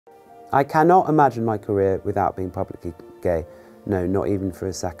I cannot imagine my career without being publicly gay. No, not even for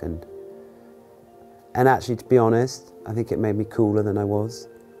a second. And actually, to be honest, I think it made me cooler than I was,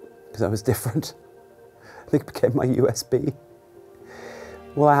 because I was different. I think it became my USP.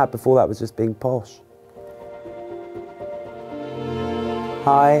 All I had before that was just being posh.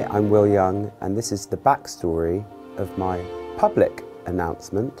 Hi, I'm Will Young, and this is the backstory of my public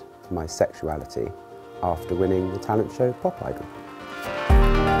announcement for my sexuality after winning the talent show Pop Idol.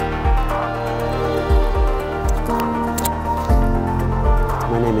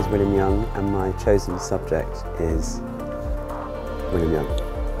 My name is William Young, and my chosen subject is William Young.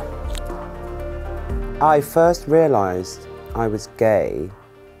 I first realised I was gay,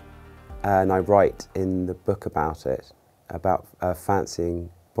 and I write in the book about it, about fancying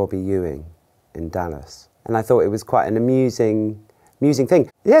Bobby Ewing in Dallas. And I thought it was quite an amusing thing.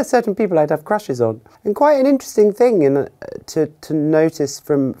 Yeah, certain people I'd have crushes on. And quite an interesting thing to notice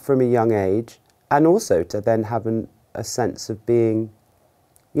from a young age, and also to then have a sense of being,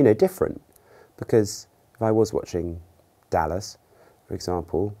 you know, different. Because if I was watching Dallas, for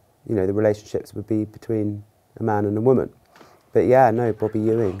example, you know, the relationships would be between a man and a woman. But yeah, no, Bobby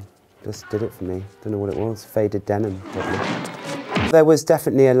Ewing just did it for me. Don't know what it was, faded denim, probably. There was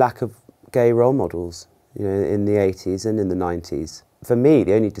definitely a lack of gay role models, you know, in the 80s and in the 90s. For me,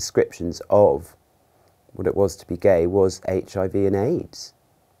 the only descriptions of what it was to be gay was HIV and AIDS.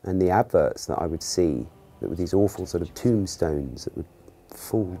 And the adverts that I would see, that were these awful sort of tombstones that would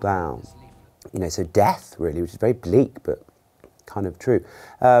fall down. You know, so death, really, which is very bleak, but kind of true.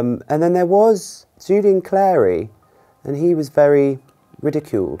 And then there was Julian Clary, and he was very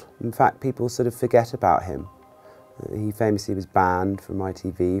ridiculed. In fact, people sort of forget about him. He famously was banned from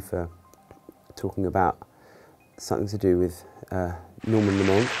ITV for talking about something to do with Norman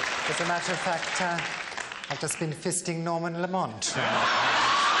Lamont. As a matter of fact, I've just been fisting Norman Lamont.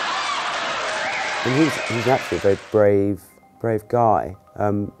 And he's actually a very brave guy.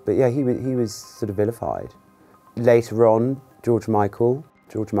 But yeah, he was sort of vilified. Later on, George Michael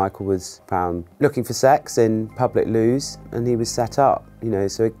was found looking for sex in public loos, and he was set up, you know,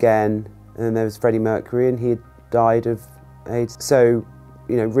 so again, and then there was Freddie Mercury, and he had died of AIDS. So,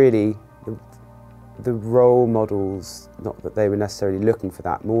 you know, really, the role models, not that they were necessarily looking for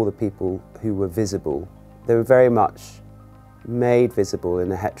that, more the people who were visible, they were very much made visible in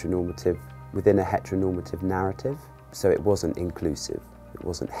within a heteronormative narrative. So it wasn't inclusive, it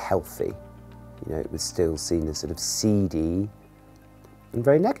wasn't healthy, you know, it was still seen as sort of seedy and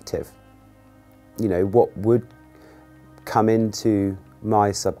very negative. You know, what would come into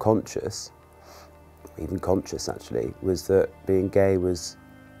my subconscious, even conscious actually, was that being gay was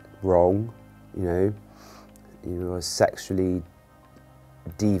wrong, you know, you were sexually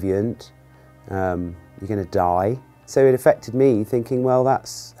deviant, you're going to die. So it affected me thinking, well,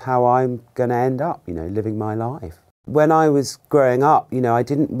 that's how I'm going to end up, you know, living my life. When I was growing up, you know, I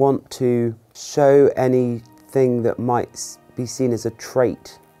didn't want to show anything that might be seen as a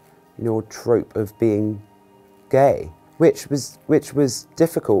trait, you know, or trope of being gay, which was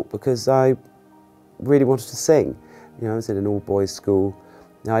difficult because I really wanted to sing. You know, I was in an all-boys school.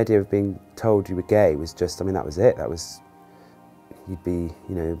 The idea of being told you were gay was just, I mean, that was it. You'd be,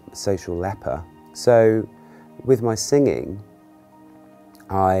 you know, a social leper. So with my singing,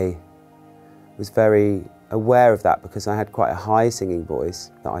 I was very aware of that because I had quite a high singing voice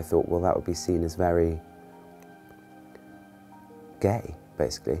that I thought, well, that would be seen as very gay,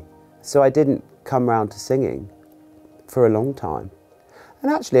 basically. So I didn't come round to singing for a long time.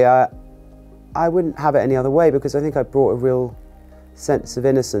 And actually, I wouldn't have it any other way because I think I brought a real sense of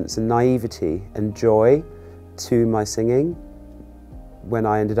innocence and naivety and joy to my singing when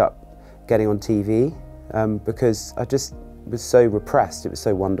I ended up getting on TV, because I just was so repressed. It was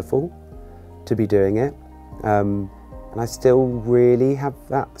so wonderful to be doing it. And I still really have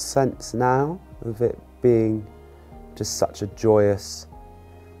that sense now of it being just such a joyous,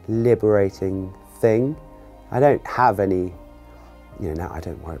 liberating thing. I don't have any, you know, now I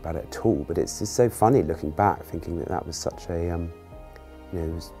don't worry about it at all, but it's just so funny looking back, thinking that that was such a, you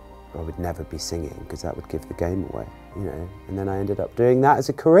know, I would never be singing because that would give the game away, you know. And then I ended up doing that as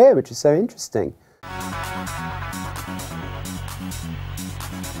a career, which is so interesting.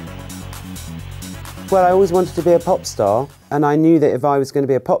 Well, I always wanted to be a pop star, and I knew that if I was going to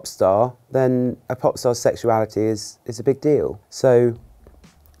be a pop star, then a pop star's sexuality is a big deal. So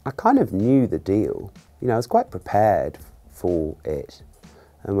I kind of knew the deal. You know, I was quite prepared for it.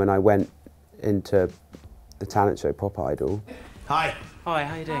 And when I went into the talent show Pop Idol... Hi. Hi,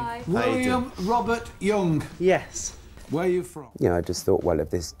 how you doing? Hi. William Robert Young. Yes. Where are you from? You know, I just thought, well, if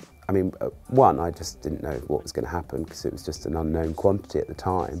this... I mean, one, I just didn't know what was going to happen because it was just an unknown quantity at the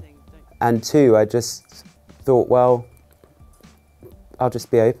time. And two, I just thought, well, I'll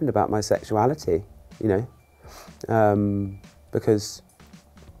just be open about my sexuality, you know, because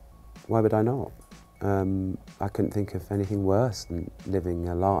why would I not? I couldn't think of anything worse than living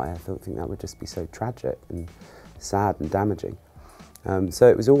a lie. I think that would just be so tragic and sad and damaging. So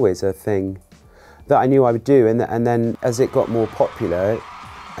it was always a thing that I knew I would do, and then as it got more popular,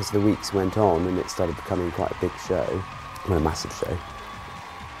 as the weeks went on and it started becoming quite a big show, well, a massive show,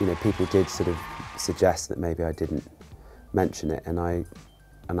 you know, people did sort of suggest that maybe I didn't mention it, and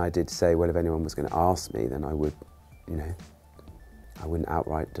I did say, well, if anyone was going to ask me, then I would, you know, I wouldn't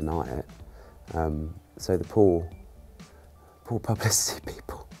outright deny it. So the poor publicity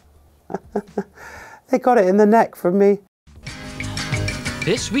people, they got it in the neck from me.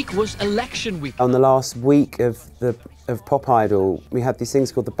 This week was election week. On the last week of Pop Idol, we had these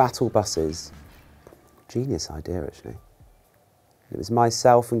things called the battle buses. Genius idea, actually. It was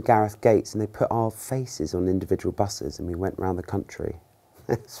myself and Gareth Gates, and they put our faces on individual buses, and we went around the country.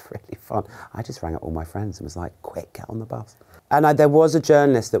 It was really fun. I just rang up all my friends and was like, quick, get on the bus. And there was a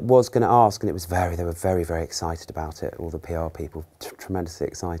journalist that was going to ask, and they were very, very excited about it, all the PR people, tremendously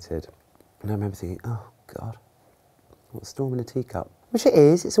excited. And I remember thinking, oh, God, what a storm in a teacup. Which it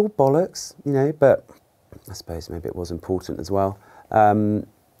is, it's all bollocks, you know, but I suppose maybe it was important as well. And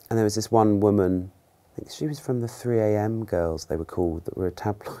there was this one woman, I think she was from the 3 AM girls, they were called, that were a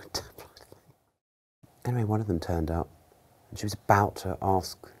tabloid thing. Anyway, one of them turned up, and she was about to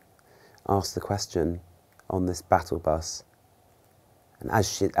ask the question on this battle bus. And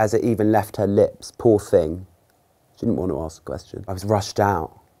as it even left her lips, poor thing, she didn't want to ask the question. I was rushed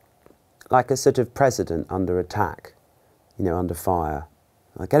out, like a sort of president under attack, you know, under fire.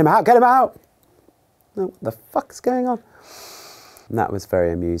 Like, get him out, get him out! Oh, what the fuck's going on? And that was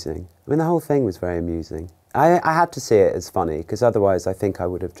very amusing. I mean, the whole thing was very amusing. I had to see it as funny, because otherwise I think I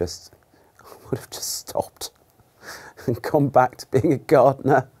would have just stopped and gone back to being a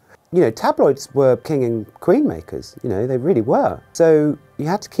gardener. You know, tabloids were king and queen makers, you know, they really were. So you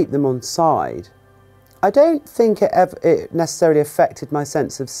had to keep them on side. I don't think it necessarily affected my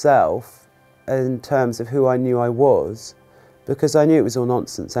sense of self in terms of who I knew I was, because I knew it was all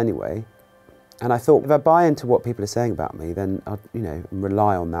nonsense anyway. And I thought, if I buy into what people are saying about me, then I'll, you know,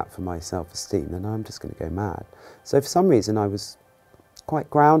 rely on that for my self-esteem, then I'm just going to go mad. So for some reason I was quite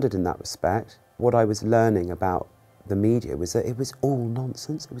grounded in that respect. What I was learning about the media was that it was all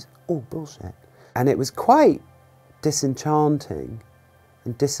nonsense, it was all bullshit. And it was quite disenchanting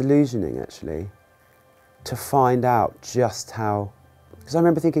and disillusioning, actually, to find out just how... Because I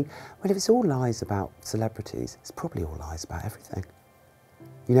remember thinking, well, if it's all lies about celebrities, it's probably all lies about everything.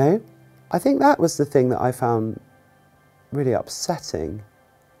 You know? I think that was the thing that I found really upsetting,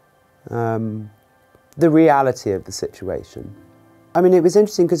 the reality of the situation. I mean, it was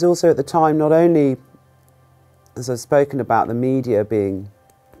interesting because also at the time, not only, as I've spoken about, the media being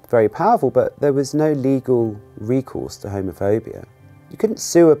very powerful, but there was no legal recourse to homophobia. You couldn't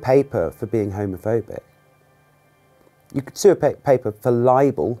sue a paper for being homophobic. You could sue a paper for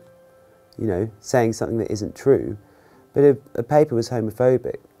libel, you know, saying something that isn't true, but if a paper was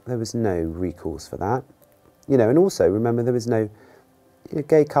homophobic, there was no recourse for that. You know, and also, remember, there was no, you know,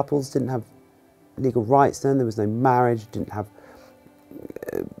 gay couples didn't have legal rights then, there was no marriage, didn't have,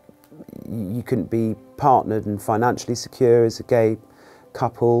 you couldn't be partnered and financially secure as a gay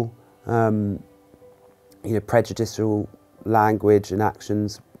couple. You know, prejudicial language and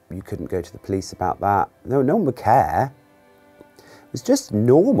actions, you couldn't go to the police about that. No one would care. It was just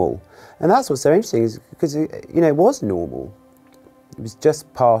normal. And that's what's so interesting, is because, you know, it was normal. It was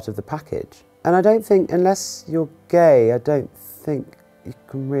just part of the package. And I don't think, unless you're gay, I don't think you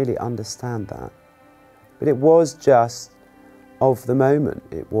can really understand that. But it was just of the moment.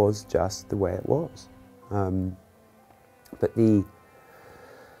 It was just the way it was. But the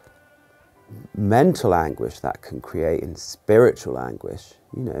mental anguish that can create, and spiritual anguish,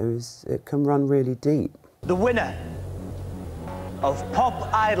 you know, it can run really deep. The winner of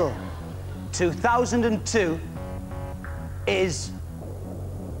Pop Idol 2002 is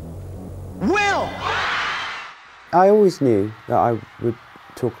Will! I always knew that I would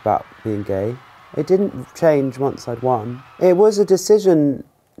talk about being gay. It didn't change once I'd won. It was a decision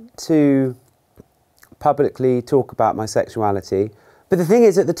to publicly talk about my sexuality. But the thing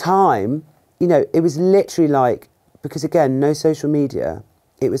is, at the time, you know, it was literally like, because again, no social media,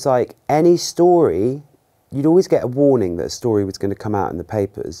 it was like any story, you'd always get a warning that a story was going to come out in the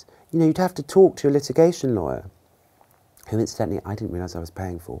papers. You know, you'd have to talk to your litigation lawyer, who incidentally I didn't realise I was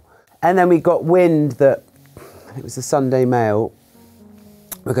paying for. And then we got wind that, it was the Sunday Mail,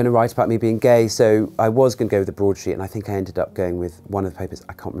 were going to write about me being gay, so I was going to go with the broadsheet, and I think I ended up going with one of the papers,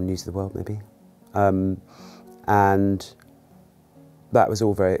 I can't remember, News of the World maybe. And that was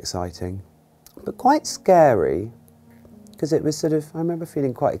all very exciting, but quite scary, because it was sort of, I remember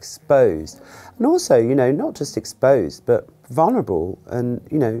feeling quite exposed. And also, you know, not just exposed, but vulnerable and,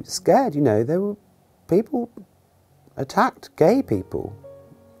 you know, scared. You know, there were people attacked gay people.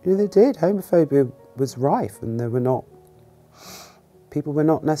 You know, they did. Homophobia was rife, and people were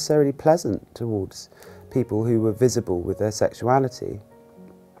not necessarily pleasant towards people who were visible with their sexuality,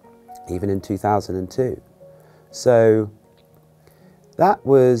 even in 2002. So that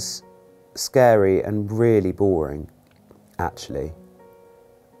was scary and really boring, actually.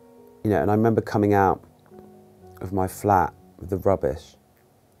 You know, and I remember coming out of my flat with the rubbish,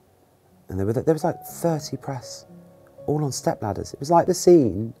 and there was like 30 press, all on stepladders. It was like the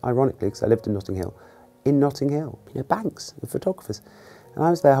scene, ironically, because I lived in Notting Hill, you know, banks of photographers. And I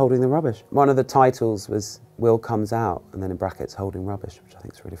was there holding the rubbish. One of the titles was Will Comes Out, and then in brackets, holding rubbish, which I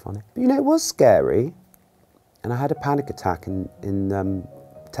think is really funny. But you know, it was scary. And I had a panic attack in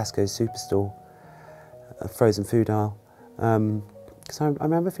Tesco's superstore, a frozen food aisle. Because I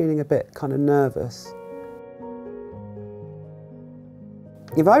remember feeling a bit kind of nervous.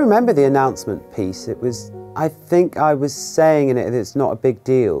 If I remember the announcement piece, it was, I think I was saying in it that it's not a big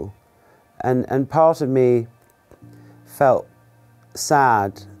deal. And part of me felt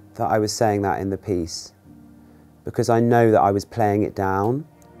sad that I was saying that in the piece, because I know that I was playing it down.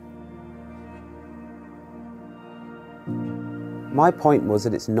 My point was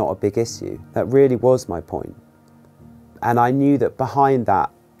that it's not a big issue. That really was my point. And I knew that behind that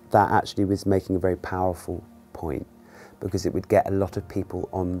actually was making a very powerful point, because it would get a lot of people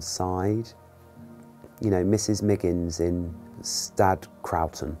on side. You know, Mrs. Miggins in Stad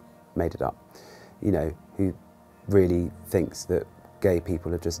Croughton made it up, you know, who really thinks that gay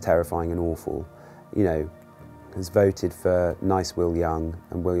people are just terrifying and awful, you know, has voted for nice Will Young,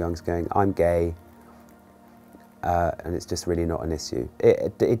 and Will Young's going, I'm gay, and it's just really not an issue.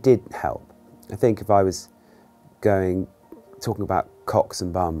 It did help. I think if I was talking about cocks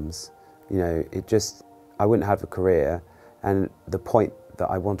and bums, you know, I wouldn't have a career, and the point that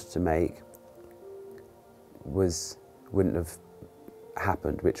I wanted to make wouldn't have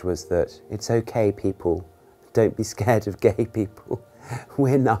happened, which was that it's okay, people, don't be scared of gay people.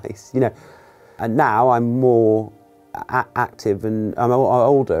 We're nice, you know. And now I'm more active, and I'm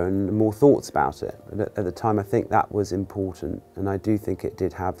older and more thoughts about it. But at the time, I think that was important, and I do think it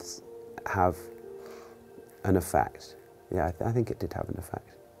did have an effect. Yeah, I think it did have an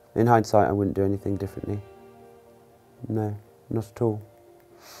effect. In hindsight, I wouldn't do anything differently. No, not at all.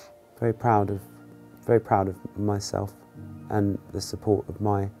 Very proud of myself and the support of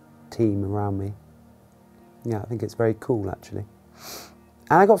my team around me. Yeah, I think it's very cool, actually.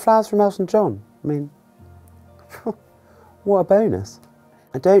 And I got flowers from Elton John. I mean, what a bonus.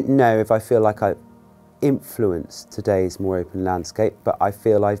 I don't know if I feel like I've influenced today's more open landscape, but I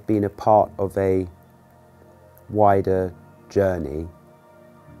feel I've been a part of a wider journey.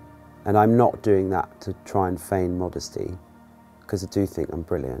 And I'm not doing that to try and feign modesty, because I do think I'm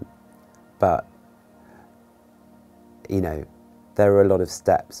brilliant. But, you know, there are a lot of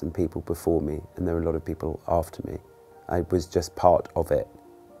steps and people before me, and there are a lot of people after me. I was just part of it,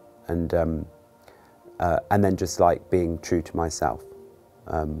 and then just like being true to myself.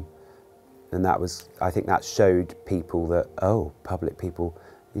 And that was, I think that showed people that, oh, public people,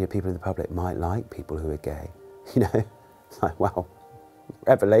 you know, people in the public might like people who are gay. You know, it's like, wow,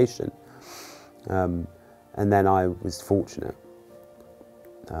 revelation. And then I was fortunate,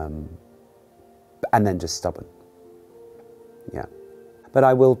 and then just stubborn. Yeah, but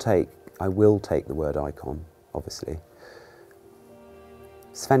I will take the word icon, obviously.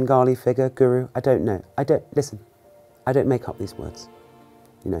 Svengali figure, guru, I don't know. Listen, I don't make up these words,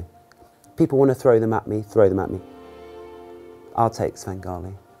 you know. People want to throw them at me, throw them at me. I'll take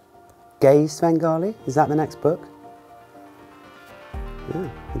Svengali. Gay Svengali, is that the next book? Yeah,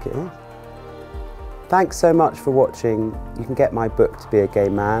 I think it is. Thanks so much for watching. You can get my book To Be a Gay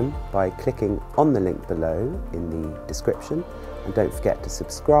Man by clicking on the link below in the description. And don't forget to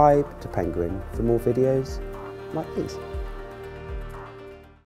subscribe to Penguin for more videos like these.